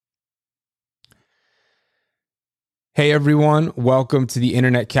Hey everyone, welcome to the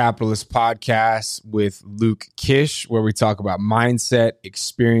Internet Capitalist Podcast with Luke Kish, where we talk about mindset,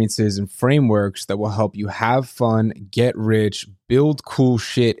 experiences, and frameworks that will help you have fun, get rich, build cool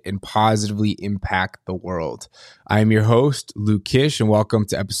shit, and positively impact the world. I am your host, Luke Kish, and welcome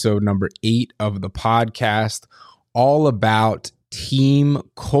to episode number 8 of the podcast, all about team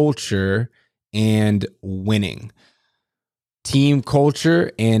culture and winning. Team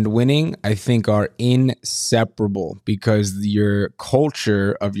culture and winning, I think, are inseparable because your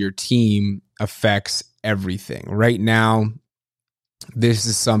culture of your team affects everything. Right now, this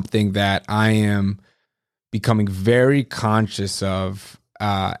is something that I am becoming very conscious of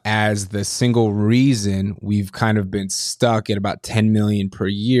as the single reason we've kind of been stuck at about 10 million per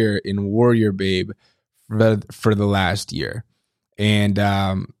year in Warrior Babe for the last year. And,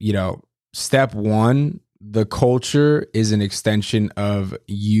 step one, the culture is an extension of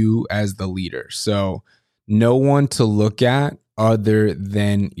you as the leader. So no one to look at other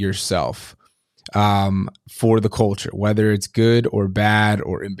than yourself for the culture, whether it's good or bad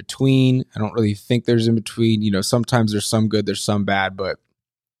or in between. I don't really think there's in between. Sometimes there's some good, there's some bad, but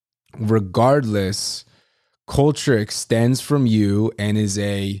regardless, culture extends from you and is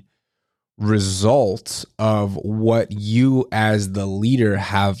a result of what you as the leader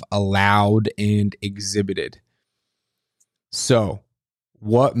have allowed and exhibited. So,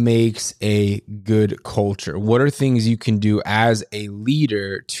 what makes a good culture? What are things you can do as a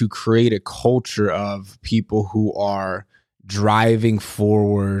leader to create a culture of people who are driving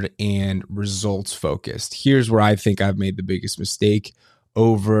forward and results focused? Here's where I think I've made the biggest mistake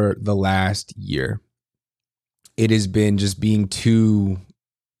over the last year. It has been just being too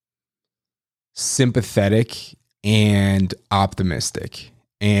sympathetic and optimistic.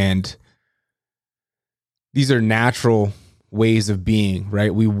 And these are natural ways of being,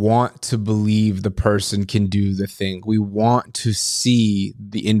 right? We want to believe the person can do the thing. We want to see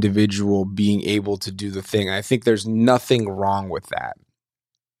the individual being able to do the thing. I think there's nothing wrong with that.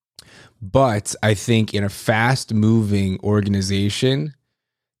 But I think in a fast-moving organization,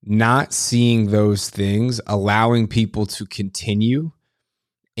 not seeing those things, allowing people to continue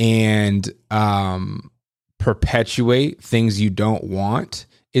and perpetuate things you don't want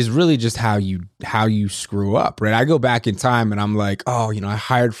is really just how you screw up, right? I go back in time and I'm like, I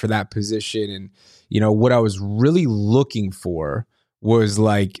hired for that position, and what I was really looking for was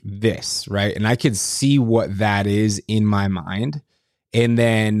like this, right? And I could see what that is in my mind. And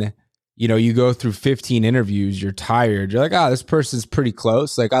then you go through 15 interviews, you're tired, you're like, this person's pretty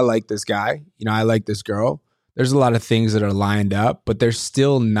close, like I like this guy, I like this girl. There's a lot of things that are lined up, but there's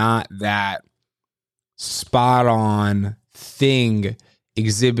still not that spot on thing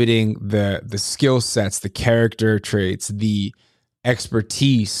exhibiting the skill sets, the character traits, the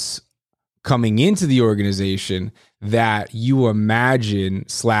expertise coming into the organization that you imagine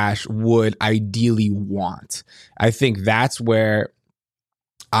 / would ideally want. I think that's where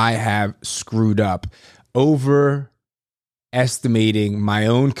I have screwed up, overestimating my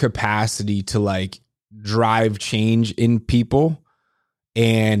own capacity to drive change in people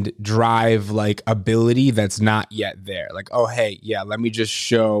and drive ability that's not yet there. Let me just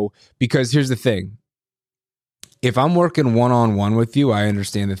show, because here's the thing. If I'm working one-on-one with you, I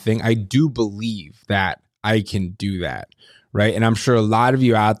understand the thing. I do believe that I can do that, right? And I'm sure a lot of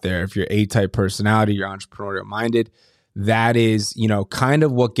you out there, if you're A-type personality, you're entrepreneurial minded, that is, kind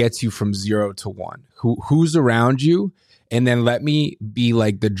of what gets you from 0 to 1. Who's around you? And then let me be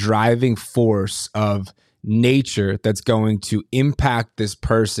like the driving force of nature that's going to impact this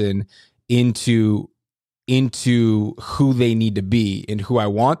person into who they need to be and who I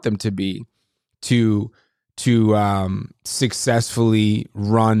want them to be to successfully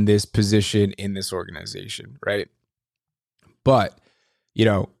run this position in this organization, right? But,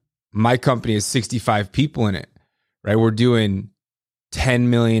 my company has 65 people in it, right? We're doing $10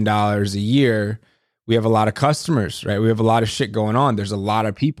 million a year. We have a lot of customers, right? We have a lot of shit going on. There's a lot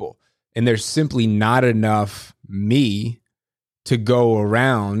of people, and there's simply not enough me to go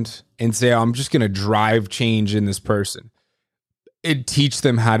around and say, I'm just going to drive change in this person and teach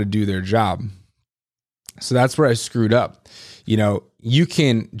them how to do their job. So that's where I screwed up. You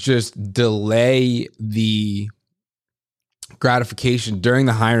can just delay the gratification during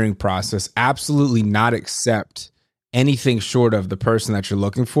the hiring process, absolutely not accept anything short of the person that you're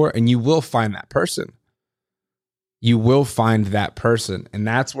looking for, and you will find that person. You will find that person. And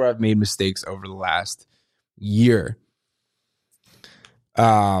that's where I've made mistakes over the last year.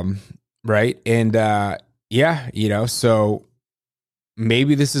 Right. And, so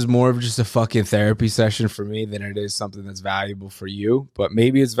maybe this is more of just a fucking therapy session for me than it is something that's valuable for you, but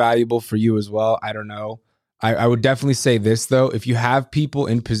maybe it's valuable for you as well. I don't know. I would definitely say this though. If you have people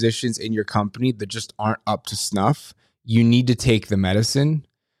in positions in your company that just aren't up to snuff, you need to take the medicine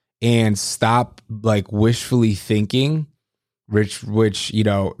and stop like wishfully thinking, which, you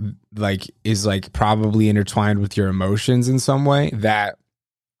know, like is like probably intertwined with your emotions in some way, that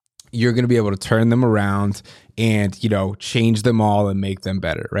you're going to be able to turn them around and, you know, change them all and make them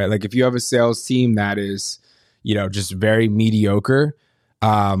better, right? Like if you have a sales team that is, you know, just very mediocre,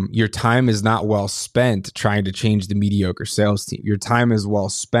 your time is not well spent trying to change the mediocre sales team. Your time is well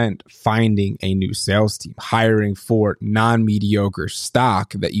spent finding a new sales team, hiring for non-mediocre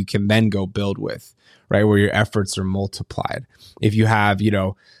stock that you can then go build with, right? Where your efforts are multiplied. If you have, you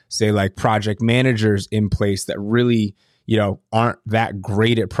know, say like project managers in place that really, you know, aren't that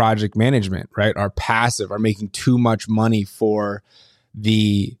great at project management, right? Are passive, are making too much money for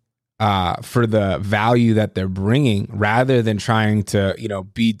the value that they're bringing, rather than trying to, you know,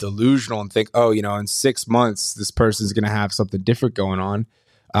 be delusional and think, oh, you know, in 6 months, this person's going to have something different going on.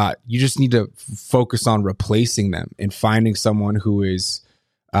 You just need to focus on replacing them and finding someone who is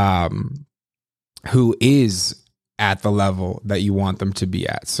at the level that you want them to be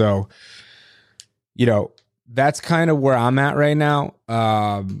at. So, you know, that's kind of where I'm at right now.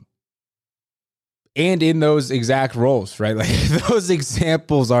 And in those exact roles, right? Like those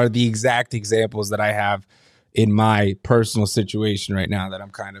examples are the exact examples that I have in my personal situation right now that I'm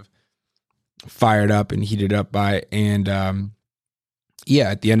kind of fired up and heated up by. And yeah,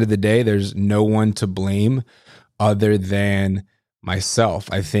 at the end of the day, there's no one to blame other than myself.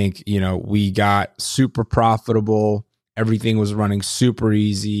 I think, you know, we got super profitable. Everything was running super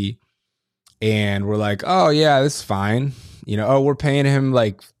easy. And we're like, oh yeah, this is fine. You know, oh, we're paying him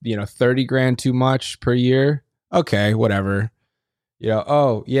like, you know, 30 grand too much per year. Okay, whatever. You know,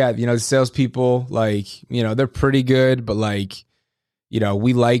 oh yeah, you know, the salespeople, like, you know, they're pretty good, but like, you know,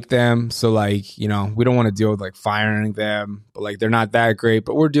 we like them. So like, you know, we don't want to deal with like firing them, but like, they're not that great,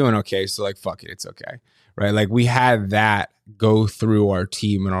 but we're doing okay. So like, fuck it, it's okay. Right. Like we had that go through our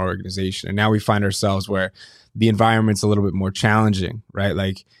team and our organization. And now we find ourselves where the environment's a little bit more challenging, right?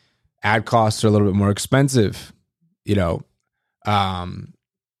 Like ad costs are a little bit more expensive, you know,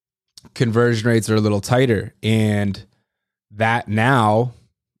 conversion rates are a little tighter, and that now,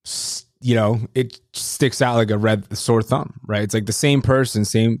 you know, it sticks out like a sore thumb, right? It's like the same person,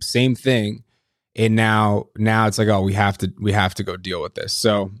 same thing. And now it's like, oh, we have to go deal with this.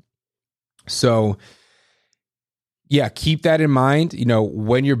 So yeah, keep that in mind, you know,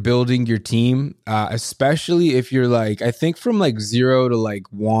 when you're building your team, especially if you're like, I think from like 0 to like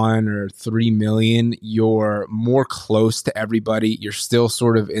 1 or 3 million, you're more close to everybody. You're still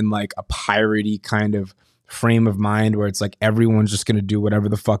sort of in like a piratey kind of frame of mind where it's like everyone's just going to do whatever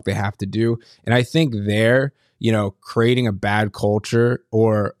the fuck they have to do. And I think there, you know, creating a bad culture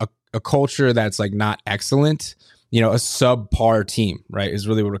or a culture that's like not excellent, you know, a subpar team, right, is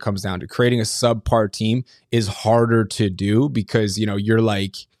really what it comes down to. Creating a subpar team is harder to do because, you know, you're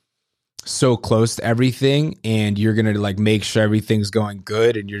like so close to everything and you're going to like make sure everything's going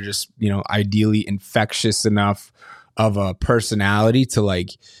good. And you're just, you know, ideally infectious enough of a personality to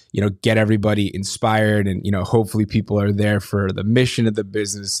like, you know, get everybody inspired. And, you know, hopefully people are there for the mission of the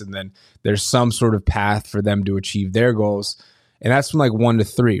business. And then there's some sort of path for them to achieve their goals. And that's from like 1 to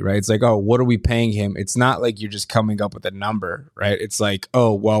 3, right? It's like, oh, what are we paying him? It's not like you're just coming up with a number, right? It's like,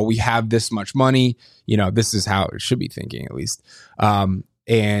 oh, well, we have this much money. You know, this is how it should be thinking, at least. And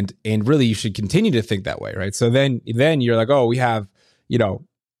really, you should continue to think that way, right? So then you're like, oh, we have, you know,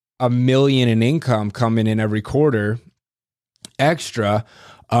 $1 million in income coming in every quarter extra.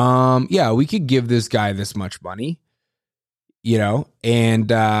 Yeah, we could give this guy this much money, you know,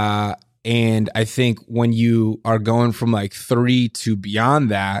 and I think when you are going from like 3 to beyond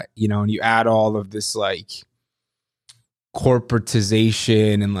that, you know, and you add all of this like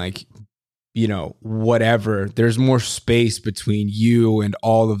corporatization and like, you know, whatever, there's more space between you and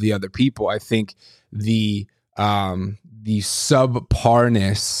all of the other people. I think the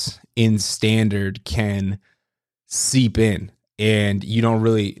subparness in standard can seep in. And you don't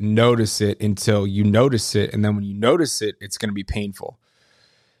really notice it until you notice it. And then when you notice it, it's going to be painful.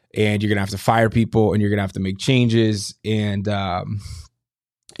 And you're going to have to fire people and you're going to have to make changes. And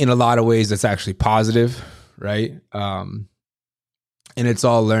in a lot of ways, that's actually positive, right? And it's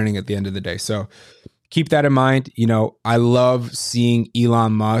all learning at the end of the day. So keep that in mind. You know, I love seeing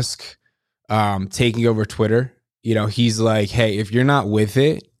Elon Musk taking over Twitter. You know, he's like, hey, if you're not with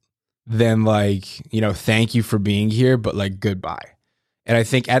it, then like, you know, thank you for being here, but like goodbye. And I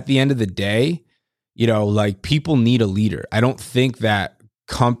think at the end of the day, you know, like people need a leader. I don't think that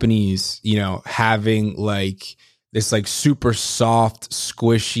companies, you know, having like this like super soft,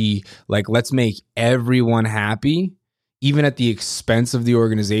 squishy, like let's make everyone happy, even at the expense of the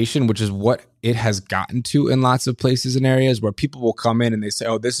organization, which is what it has gotten to in lots of places and areas where people will come in and they say,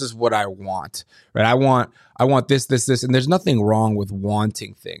 oh, this is what I want, right? I want this, this, this. And there's nothing wrong with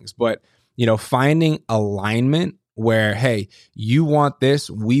wanting things, but finding alignment where, hey, you want this,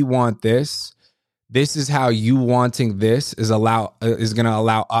 we want this. This is how you wanting this is going to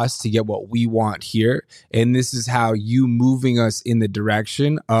allow us to get what we want here. And this is how you moving us in the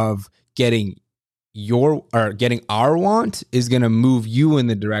direction of getting our want is going to move you in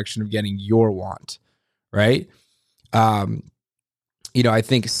the direction of getting your want. Right. I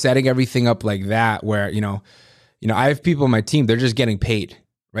think setting everything up like that, where, I have people on my team, they're just getting paid,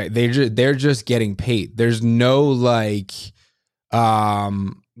 right? They're just getting paid. There's no like,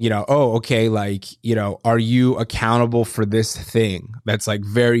 oh, okay, like, are you accountable for this thing? That's like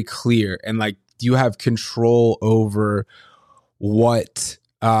very clear. And like, do you have control over what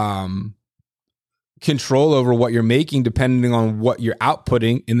you're making, depending on what you're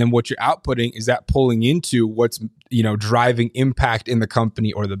outputting? And then what you're outputting, is that pulling into what's, driving impact in the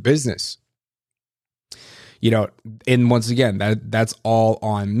company or the business? And once again, that's all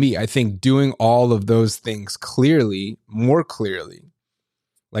on me. I think doing all of those things more clearly,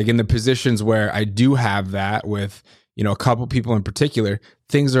 like in the positions where I do have that with, a couple people in particular,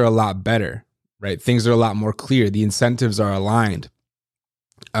 things are a lot better, right? Things are a lot more clear. The incentives are aligned.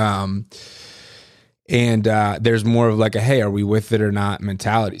 And there's more of like a, hey, are we with it or not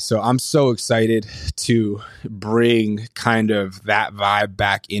mentality. So I'm so excited to bring kind of that vibe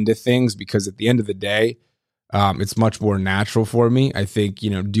back into things, because at the end of the day, it's much more natural for me. I think,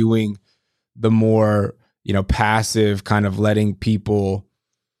 doing the more, passive kind of letting people,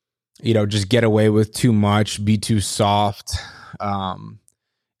 just get away with too much, be too soft,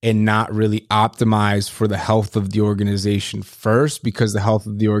 and not really optimize for the health of the organization first, because the health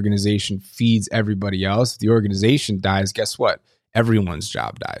of the organization feeds everybody else. If the organization dies, guess what? Everyone's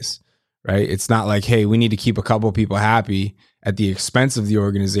job dies, right? It's not like, hey, we need to keep a couple of people happy at the expense of the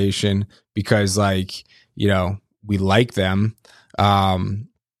organization because like, we like them,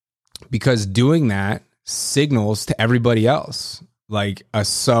 because doing that signals to everybody else like a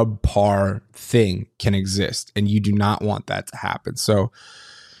subpar thing can exist, and you do not want that to happen. So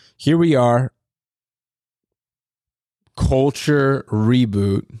here we are, culture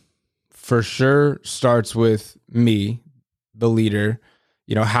reboot for sure starts with me, the leader.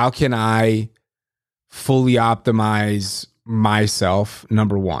 How can I fully optimize myself?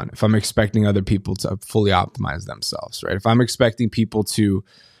 Number one, if I'm expecting other people to fully optimize themselves, right? If I'm expecting people to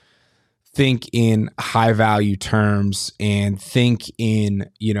think in high value terms and think in,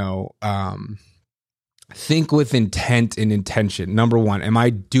 think with intent and intention. Number one, am I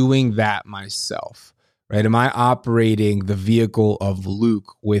doing that myself, right? Am I operating the vehicle of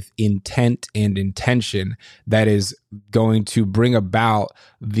Luke with intent and intention that is going to bring about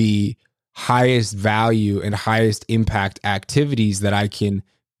the highest value and highest impact activities that I can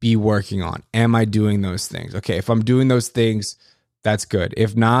be working on? Am I doing those things? Okay, if I'm doing those things, that's good.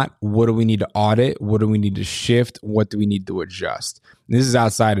 If not, what do we need to audit? What do we need to shift? What do we need to adjust? And this is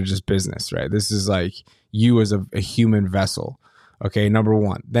outside of just business, right? This is like you as a human vessel. Okay, number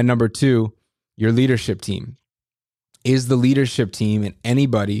one. Then number two, your leadership team. Is the leadership team and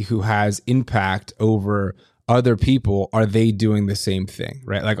anybody who has impact over other people, are they doing the same thing,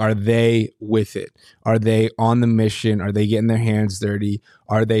 right? Like, are they with it? Are they on the mission? Are they getting their hands dirty?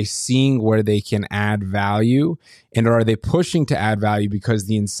 Are they seeing where they can add value? And are they pushing to add value because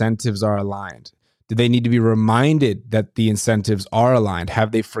the incentives are aligned? Do they need to be reminded that the incentives are aligned?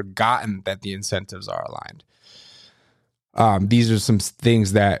 Have they forgotten that the incentives are aligned? These are some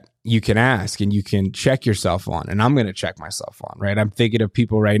things that you can ask and you can check yourself on. And I'm going to check myself on, right? I'm thinking of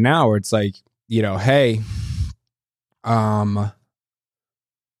people right now where it's like, hey,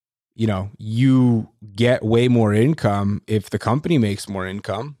 you get way more income if the company makes more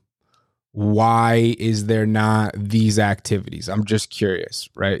income. Why is there not these activities? I'm just curious,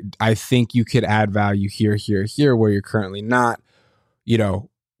 right? I think you could add value here, where you're currently not.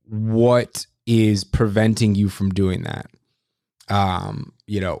 What is preventing you from doing that?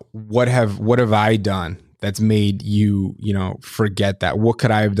 What have I done that's made you, forget that? What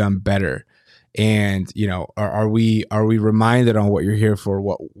could I have done better? And, are we reminded on what you're here for,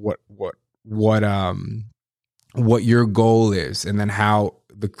 what your goal is, and then how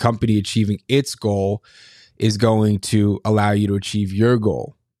the company achieving its goal is going to allow you to achieve your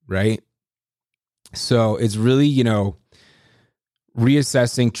goal, right? So it's really,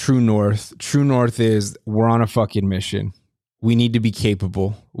 reassessing true north. True north is we're on a fucking mission. We need to be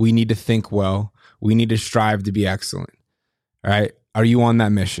capable. We need to think well. we need to strive to be excellent. All right. Are you on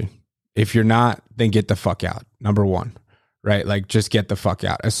that mission? If you're not, then get the fuck out. Number one, right? Like just get the fuck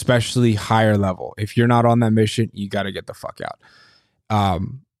out, especially higher level. If you're not on that mission, you got to get the fuck out.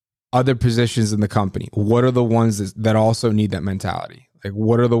 Other positions in the company, what are the ones that also need that mentality? Like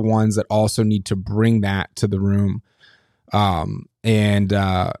what are the ones that also need to bring that to the room? And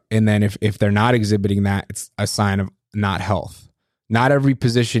then if they're not exhibiting that, it's a sign of not health. Not every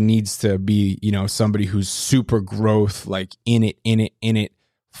position needs to be, somebody who's super growth, like in it,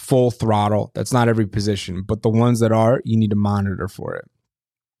 full throttle. That's not every position, but the ones that are, you need to monitor for it.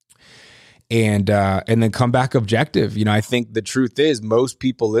 And then come back objective. I think the truth is most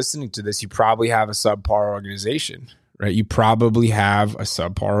people listening to this, you probably have a subpar organization, right? You probably have a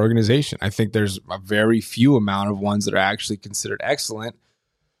subpar organization. I think there's a very few amount of ones that are actually considered excellent.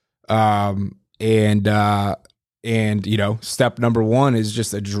 Step number one is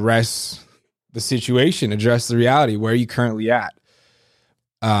just address the situation, address the reality. Where are you currently at?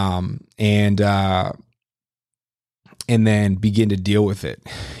 And then begin to deal with it.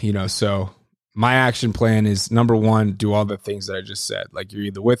 So my action plan is number one, do all the things that I just said. Like you're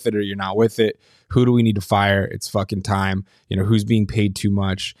either with it or you're not with it. Who do we need to fire? It's fucking time. Who's being paid too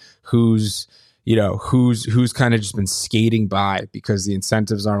much? Who's kind of just been skating by because the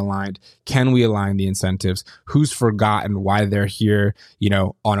incentives aren't aligned? Can we align the incentives? Who's forgotten why they're here,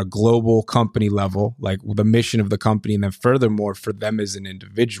 on a global company level, like the mission of the company, and then furthermore for them as an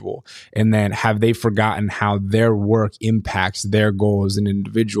individual? And then have they forgotten how their work impacts their goal as an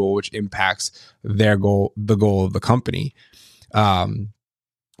individual, which impacts their goal, the goal of the company?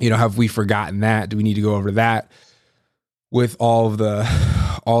 Have we forgotten that? Do we need to go over that with all of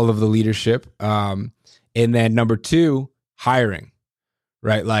the leadership? And then number two, hiring,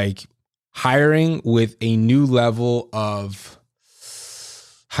 right? Like hiring with a new level of,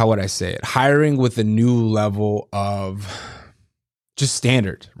 how would I say it? Hiring with a new level of just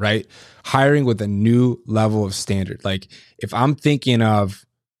standard, right? Hiring with a new level of standard. Like if I'm thinking of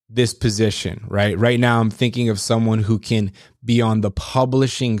this position, right now I'm thinking of someone who can be on the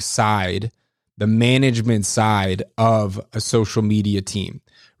publishing side, the management side of a social media team,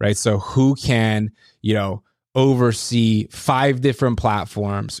 right? So who can, oversee 5 different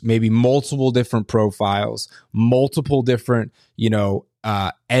platforms, maybe multiple different profiles, multiple different,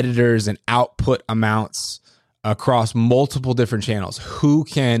 editors and output amounts across multiple different channels. Who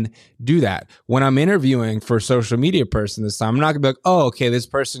can do that? When I'm interviewing for a social media person this time, I'm not gonna be like, oh, okay, this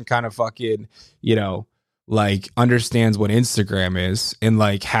person kind of fucking, like understands what Instagram is and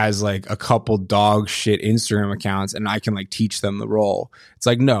like has like a couple dog shit Instagram accounts and I can like teach them the role. It's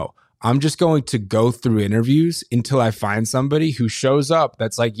like, no, I'm just going to go through interviews until I find somebody who shows up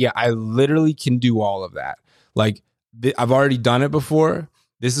that's like, yeah, I literally can do all of that. Like I've already done it before.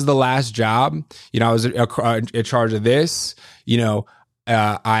 This is the last job. I was in charge of this.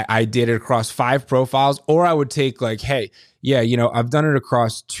 I did it across 5 profiles, or I would take like, hey, yeah, I've done it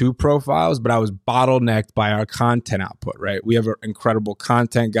across 2 profiles, but I was bottlenecked by our content output, right? We have an incredible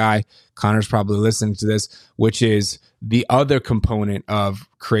content guy. Connor's probably listening to this, which is the other component of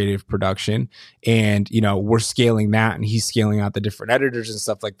creative production. And, we're scaling that and he's scaling out the different editors and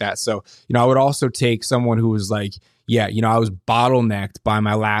stuff like that. So, I would also take someone who was like, yeah, I was bottlenecked by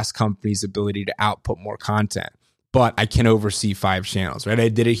my last company's ability to output more content, but I can oversee 5 channels, right? I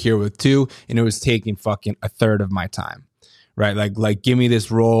did it here with 2 and it was taking fucking a third of my time, right? Like give me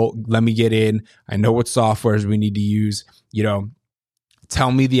this role. Let me get in. I know what softwares we need to use,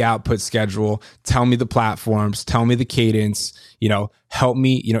 tell me the output schedule, tell me the platforms, tell me the cadence, help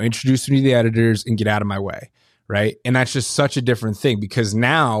me, introduce me to the editors and get out of my way. Right. And that's just such a different thing because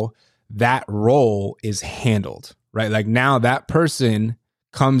now that role is handled, right? Like now that person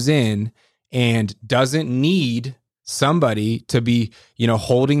comes in and doesn't need somebody to be,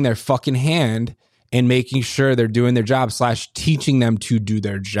 holding their fucking hand and making sure they're doing their job / teaching them to do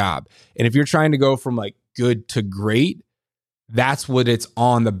their job. And if you're trying to go from like good to great, that's what it's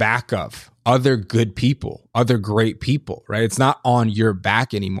on the back of. Other good people, other great people, right? It's not on your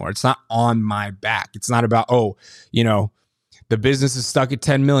back anymore. It's not on my back. It's not about, the business is stuck at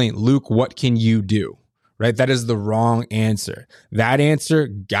 10 million. Luke, what can you do? Right? That is the wrong answer. That answer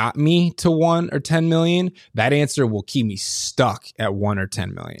got me to 1 or 10 million. That answer will keep me stuck at 1 or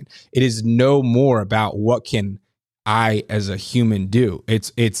 10 million. It is no more about what can I as a human do.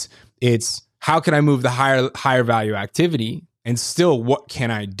 It's how can I move the higher value activity and still what can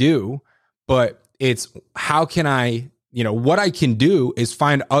I do? But it's how can I, what I can do is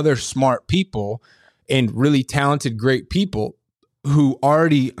find other smart people and really talented, great people who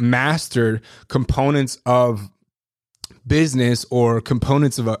already mastered components of business or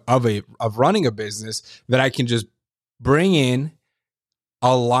components of running a business that I can just bring in,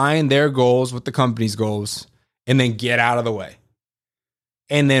 align their goals with the company's goals, and then get out of the way.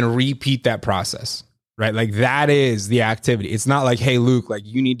 And then repeat that process, right? Like that is the activity. It's not like, hey, Luke, like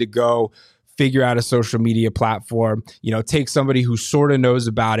you need to go figure out a social media platform, take somebody who sort of knows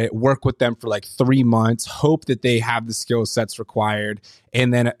about it, work with them for like 3 months, hope that they have the skill sets required.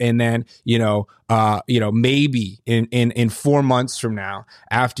 And then, maybe in 4 months from now,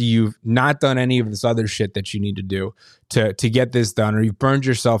 after you've not done any of this other shit that you need to do to get this done, or you've burned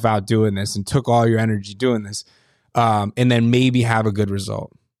yourself out doing this and took all your energy doing this, and then maybe have a good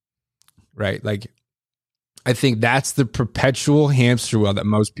result, right? Like, I think that's the perpetual hamster wheel that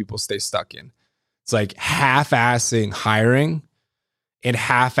most people stay stuck in. It's like half-assing hiring and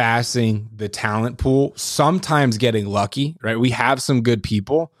half-assing the talent pool, sometimes getting lucky, right? We have some good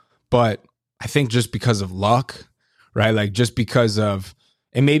people, but I think just because of luck, right? Like just because of,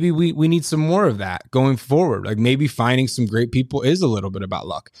 and maybe we need some more of that going forward. Like maybe finding some great people is a little bit about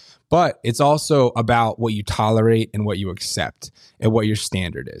luck, but it's also about what you tolerate and what you accept and what your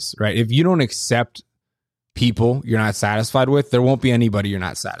standard is, right? If you don't accept people you're not satisfied with, there won't be anybody you're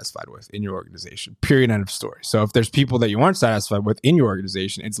not satisfied with in your organization. Period. End of story. So if there's people that you aren't satisfied with in your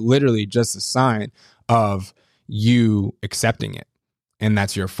organization, it's literally just a sign of you accepting it, and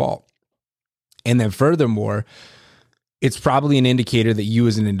that's your fault. And then furthermore, it's probably an indicator that you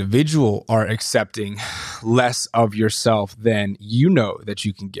as an individual are accepting less of yourself than you know that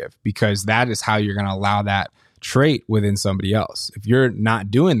you can give, because that is how you're going to allow that trait within somebody else. If you're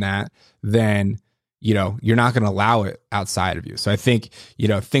not doing that, then you're not going to allow it outside of you. So I think,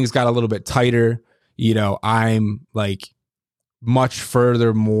 things got a little bit tighter. I'm like much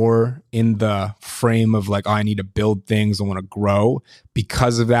further more in the frame of like, oh, I need to build things. I want to grow.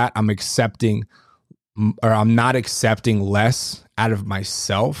 Because of that, I'm not accepting less out of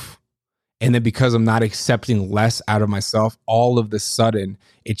myself. And then because I'm not accepting less out of myself, all of the sudden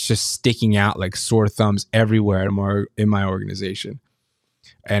it's just sticking out like sore thumbs everywhere in my organization.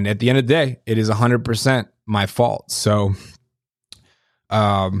 And at the end of the day, it is 100% my fault. So,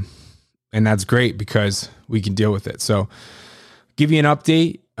 and that's great because we can deal with it. So give you an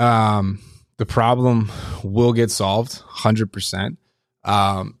update. The problem will get solved 100%.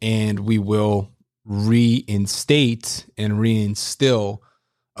 And we will reinstate and reinstill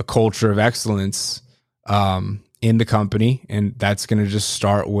a culture of excellence, in the company. And that's going to just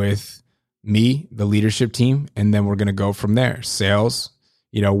start with me, the leadership team. And then we're going to go from there. Sales,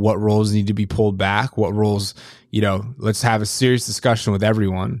 what roles need to be pulled back? What roles, let's have a serious discussion with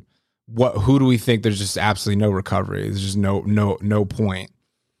everyone. Who do we think there's just absolutely no recovery? There's just no point.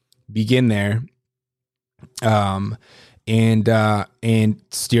 Begin there. And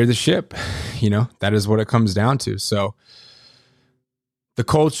steer the ship. That is what it comes down to. So the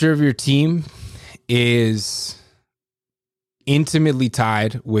culture of your team is intimately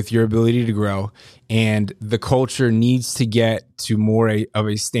tied with your ability to grow, and the culture needs to get to more of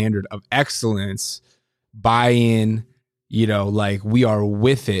a standard of excellence, buy-in, like we are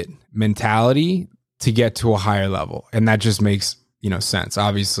with it mentality to get to a higher level. And that just makes, sense.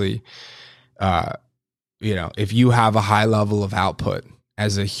 Obviously, if you have a high level of output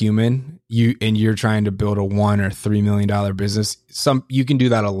as a human, you're trying to build a $1 or $3 million business, you can do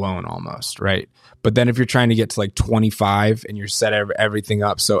that alone almost, right? But then if you're trying to get to like 25 and you're set everything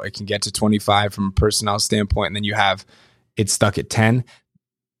up so it can get to 25 from a personnel standpoint, and then you have it stuck at 10,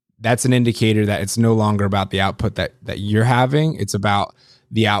 that's an indicator that it's no longer about the output that you're having. It's about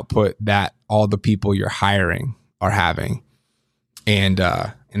the output that all the people you're hiring are having. And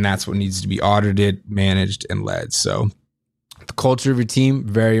that's what needs to be audited, managed, and led. So the culture of your team,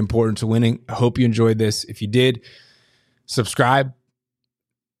 very important to winning. I hope you enjoyed this. If you did, subscribe,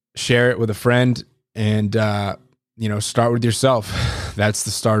 share it with a friend, and start with yourself. That's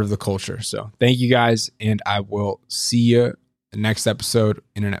the start of the culture. So thank you guys, and I will see you the next episode,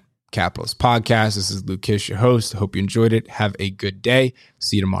 Internet Capitalist Podcast. This is Luke Kish, your host. I hope you enjoyed it. Have a good day.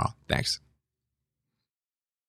 See you tomorrow. Thanks.